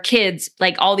energy, it's our kids,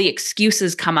 all the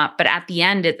excuses come up. But at the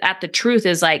end, the truth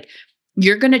is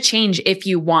you're going to change if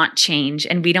you want change.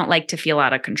 And we don't like to feel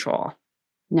out of control.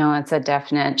 No, it's a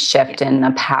definite shift in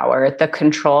the power, the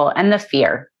control, and the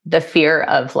fear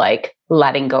of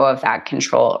letting go of that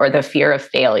control, or the fear of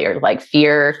failure.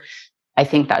 Fear, I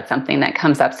think that's something that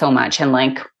comes up so much. And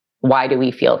why do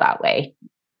we feel that way?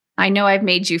 I know I've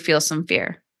made you feel some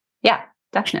fear. Yeah,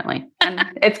 definitely. And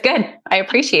it's good. I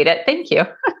appreciate it. Thank you.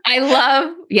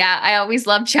 I always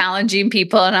love challenging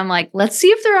people. And I'm let's see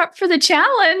if they're up for the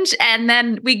challenge. And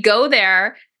then we go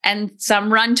there. And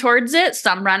some run towards it,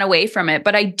 some run away from it.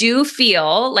 But I do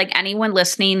feel anyone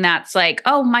listening that's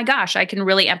oh my gosh, I can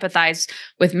really empathize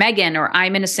with Megan, or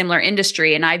I'm in a similar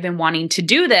industry and I've been wanting to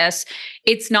do this.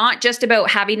 It's not just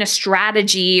about having a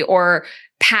strategy or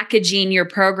packaging your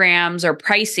programs or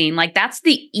pricing. That's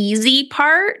the easy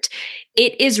part.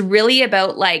 It is really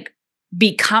about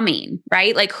becoming,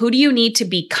 right? Who do you need to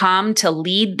become to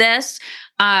lead this?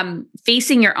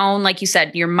 Facing your own, like you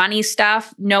said, your money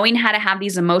stuff, knowing how to have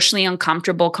these emotionally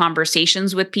uncomfortable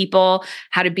conversations with people,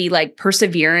 how to be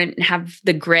perseverant and have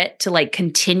the grit to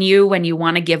continue when you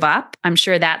want to give up. I'm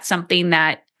sure that's something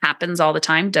that happens all the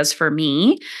time, does for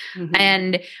me. Mm-hmm.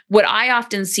 And what I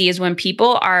often see is when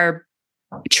people are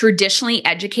traditionally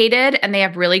educated and they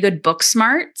have really good book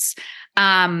smarts,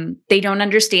 they don't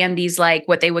understand these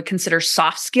what they would consider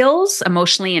soft skills,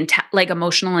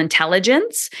 emotional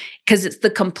intelligence, because it's the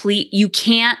complete,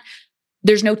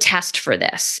 there's no test for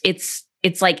this. It's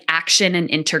action and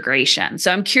integration.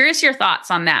 So I'm curious your thoughts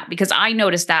on that, because I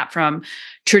noticed that from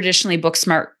traditionally book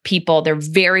smart people. They're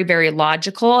very, very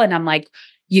logical. And I'm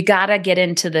you got to get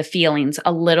into the feelings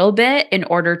a little bit in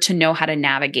order to know how to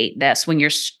navigate this when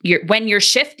you're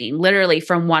shifting literally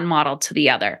from one model to the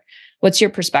other. What's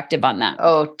your perspective on that?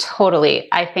 Oh, totally.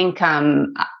 I think,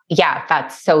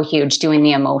 that's so huge, doing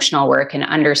the emotional work and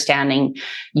understanding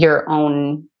your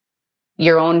own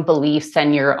beliefs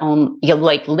and your own,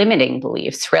 limiting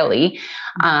beliefs, really,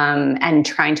 and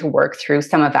trying to work through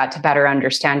some of that to better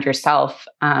understand yourself.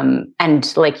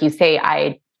 And like you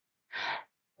say,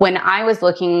 when I was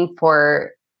looking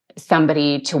for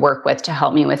somebody to work with to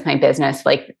help me with my business,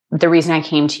 the reason I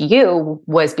came to you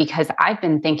was because I've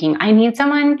been thinking I need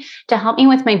someone to help me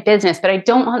with my business, but I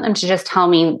don't want them to just tell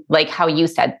me how you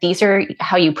said, these are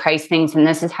how you price things. And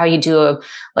this is how you do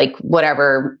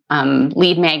whatever,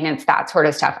 lead magnets, that sort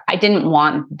of stuff. I didn't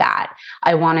want that.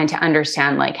 I wanted to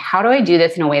understand, how do I do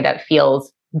this in a way that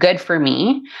feels good for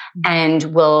me and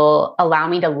will allow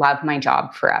me to love my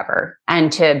job forever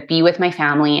and to be with my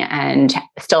family and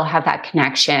still have that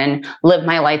connection, live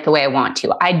my life the way I want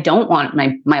to. I don't want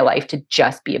my life to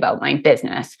just be about my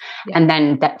business. Yeah. And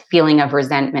then that feeling of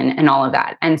resentment and all of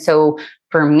that. And so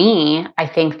for me, I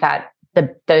think that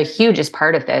the hugest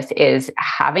part of this is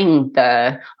having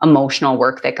the emotional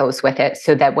work that goes with it,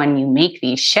 so that when you make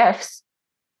these shifts,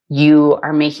 you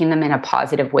are making them in a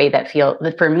positive way that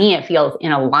for me, it feels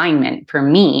in alignment. For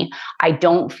me, I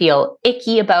don't feel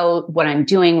icky about what I'm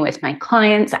doing with my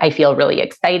clients. I feel really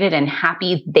excited and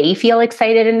happy. They feel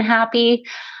excited and happy.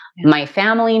 Yeah. My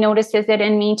family notices it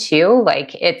in me too.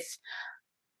 Like it's,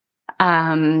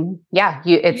 it's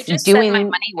you just doing said my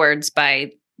money words,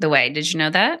 by the way. Did you know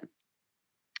that?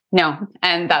 No.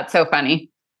 And that's so funny.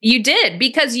 You did,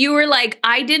 because you were like,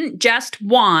 I didn't just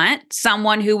want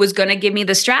someone who was going to give me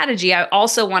the strategy. I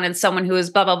also wanted someone who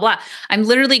was blah, blah, blah. I'm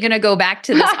literally going to go back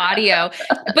to this audio.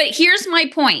 But here's my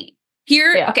point.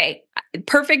 Okay,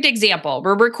 perfect example.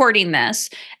 We're recording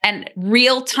this and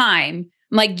real time.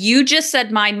 Like you just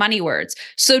said my money words.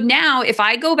 So now if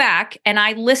I go back and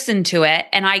I listen to it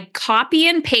and I copy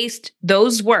and paste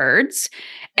those words,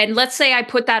 and let's say I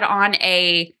put that on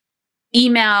a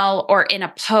email or in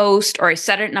a post, or I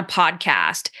said it in a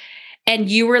podcast, and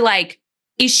you were like,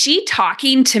 is she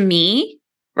talking to me?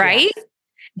 Right? Yes.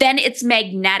 Then it's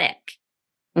magnetic.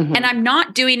 Mm-hmm. And I'm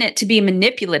not doing it to be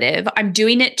manipulative. I'm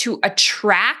doing it to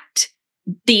attract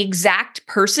the exact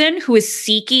person who is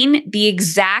seeking the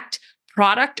exact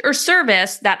product or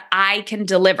service that I can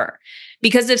deliver.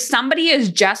 Because if somebody is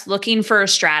just looking for a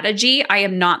strategy, I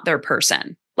am not their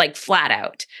person. Like flat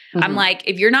out. Mm-hmm. I'm like,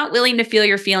 if you're not willing to feel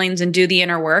your feelings and do the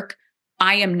inner work,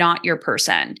 I am not your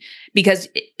person, because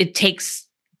it takes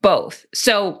both.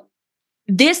 So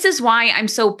this is why I'm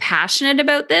so passionate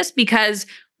about this, because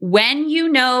when you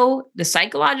know the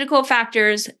psychological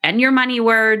factors and your money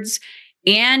words,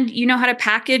 and you know how to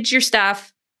package your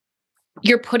stuff,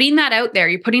 you're putting that out there.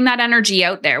 You're putting that energy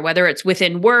out there, whether it's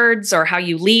within words or how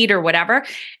you lead or whatever.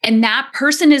 And that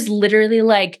person is literally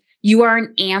like, you are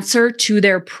an answer to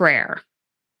their prayer.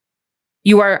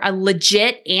 You are a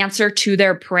legit answer to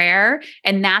their prayer.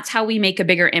 And that's how we make a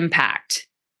bigger impact.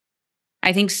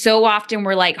 I think so often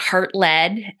we're like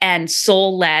heart-led and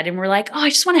soul-led, and we're like, oh, I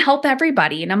just want to help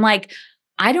everybody. And I'm like,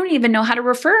 I don't even know how to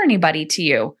refer anybody to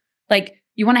you. Like,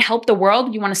 you want to help the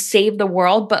world, you want to save the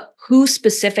world, but who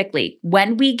specifically?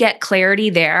 When we get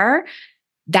clarity there,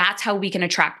 that's how we can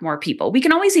attract more people. We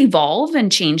can always evolve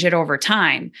and change it over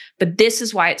time, but this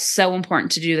is why it's so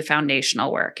important to do the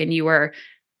foundational work. And you are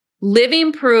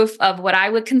living proof of what I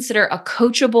would consider a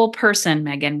coachable person,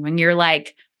 Megan, when you're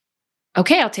like,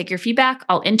 okay, I'll take your feedback,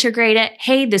 I'll integrate it.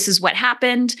 Hey, this is what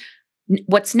happened.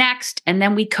 What's next? And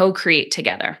then we co-create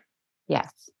together.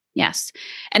 Yes. Yes.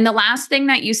 And the last thing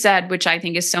that you said, which I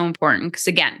think is so important, because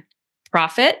again,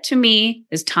 profit to me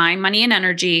is time, money, and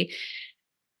energy.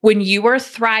 When you are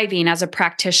thriving as a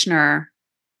practitioner,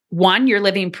 one, you're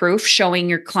living proof, showing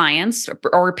your clients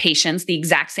or patients the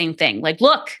exact same thing. Like,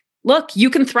 look, you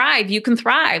can thrive. You can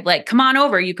thrive. Like, come on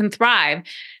over. You can thrive.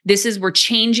 We're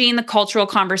changing the cultural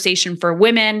conversation for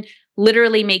women,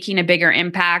 literally making a bigger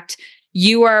impact.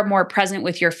 You are more present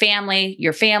with your family.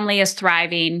 Your family is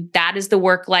thriving. That is the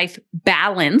work-life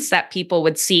balance that people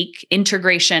would seek,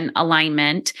 integration,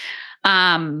 alignment.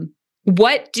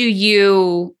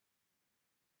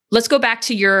 Let's go back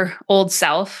to your old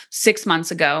self 6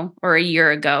 months ago or a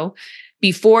year ago,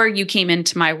 before you came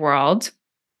into my world,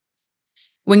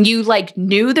 when you like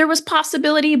knew there was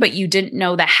possibility, but you didn't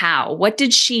know the how. What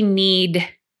did she need?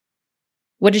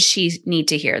 What does she need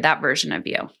to hear, that version of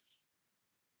you?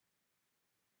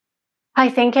 I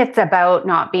think it's about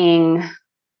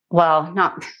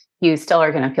you still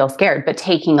are going to feel scared, but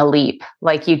taking a leap.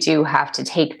 Like, you do have to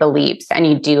take the leaps, and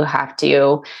you do have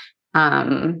to,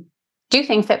 do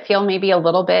things that feel maybe a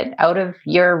little bit out of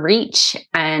your reach.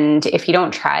 And if you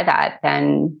don't try that,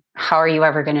 then how are you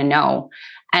ever going to know?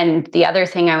 And the other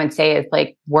thing I would say is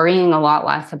like worrying a lot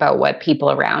less about what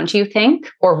people around you think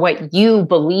or what you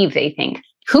believe they think.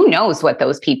 Who knows what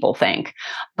those people think?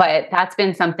 But that's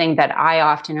been something that I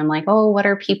often am like, oh, what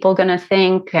are people going to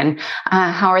think? And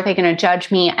how are they going to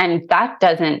judge me? And that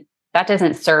doesn't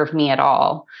serve me at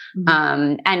all.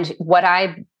 Mm-hmm. And what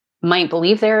I might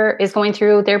believe there is going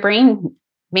through their brain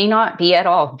may not be at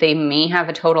all. They may have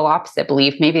a total opposite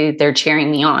belief. Maybe they're cheering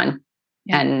me on.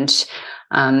 Yeah. And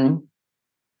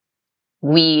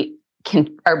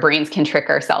our brains can trick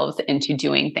ourselves into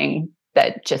doing things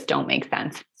that just don't make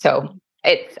sense. So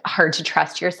it's hard to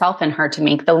trust yourself and hard to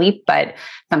make the leap, but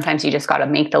sometimes you just got to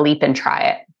make the leap and try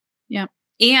it. Yeah.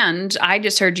 And I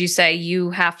just heard you say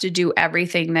you have to do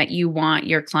everything that you want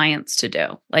your clients to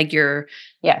do, like your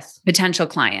potential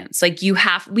clients. Like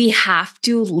we have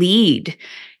to lead.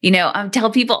 I tell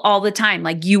people all the time,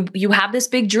 like you have this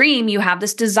big dream, you have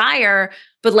this desire.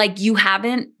 but like you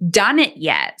haven't done it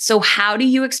yet. So how do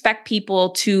you expect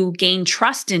people to gain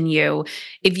trust in you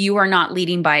if you are not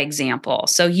leading by example?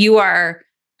 So you are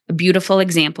a beautiful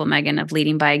example, Megan, of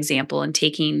leading by example and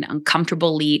taking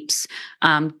uncomfortable leaps,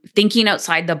 thinking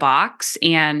outside the box,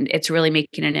 and it's really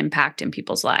making an impact in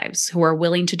people's lives who are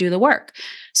willing to do the work.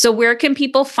 So where can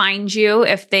people find you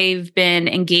if they've been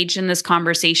engaged in this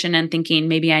conversation and thinking,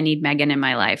 maybe I need Megan in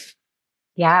my life?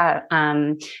 Yeah.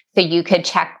 So you could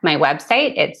check my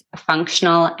website. It's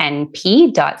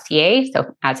functionalnp.ca.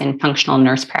 So as in functional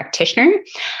nurse practitioner.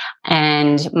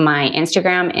 And my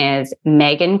Instagram is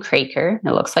Megan Kroeker.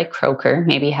 It looks like Kroeker.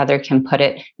 Maybe Heather can put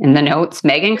it in the notes.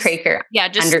 Megan Kroeker. Yeah,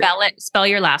 just spell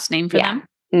your last name for them.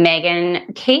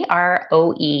 Megan, Kroeker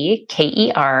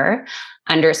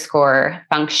 _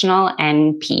 functional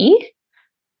NP.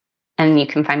 And you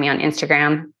can find me on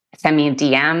Instagram, send me a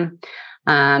DM.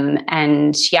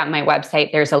 And yeah, my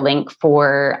website, there's a link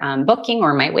for booking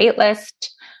or my wait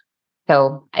list.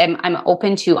 So I'm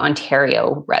open to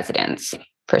Ontario residents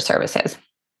for services.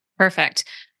 Perfect.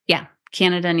 Yeah.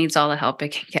 Canada needs all the help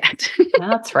it can get.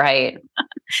 That's right.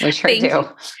 We sure do.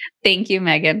 Thank you,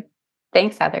 Megan.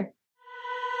 Thanks, Heather.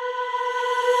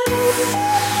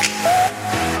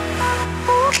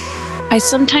 I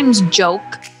sometimes joke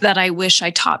that I wish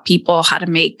I taught people how to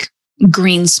make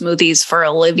green smoothies for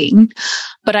a living,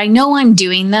 but I know I'm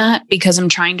doing that because I'm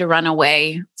trying to run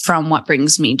away from what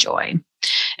brings me joy.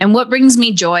 And what brings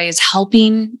me joy is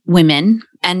helping women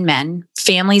and men,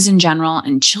 families in general,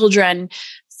 and children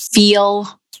feel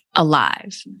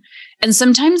alive. And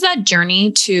sometimes that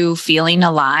journey to feeling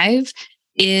alive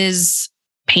is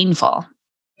painful.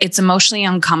 It's emotionally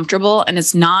uncomfortable, and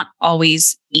it's not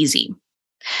always easy.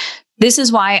 This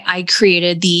is why I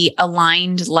created the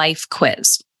Aligned Life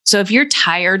Quiz. So if you're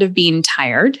tired of being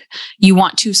tired, you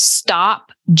want to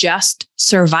stop just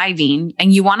surviving,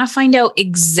 and you want to find out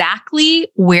exactly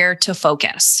where to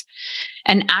focus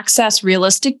and access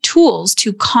realistic tools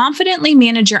to confidently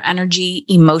manage your energy,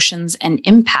 emotions, and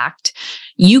impact,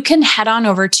 you can head on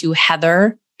over to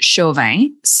Heather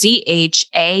Chauvin,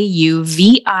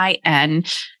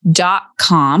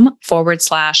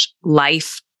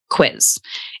 CHAUVIN.com/life quiz.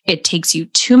 It takes you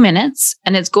 2 minutes,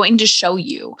 and it's going to show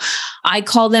you, I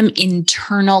call them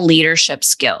internal leadership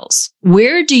skills.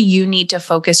 Where do you need to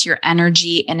focus your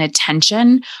energy and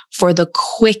attention for the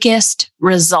quickest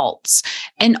results?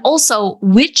 And also,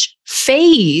 which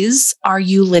phase are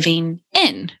you living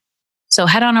in? So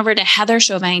head on over to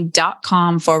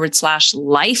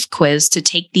heatherchauvin.com/life quiz to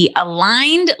take the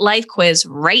Aligned Life Quiz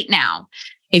right now.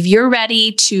 If you're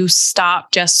ready to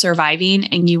stop just surviving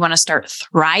and you want to start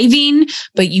thriving,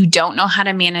 but you don't know how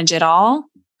to manage it all,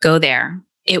 go there.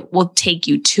 It will take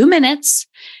you 2 minutes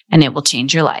and it will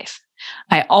change your life.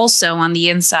 I also, on the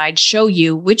inside, show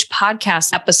you which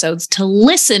podcast episodes to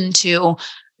listen to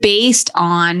based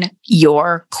on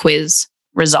your quiz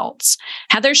results.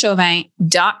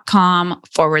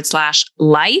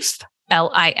 heatherchauvin.com/life,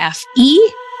 LIFE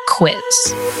quiz.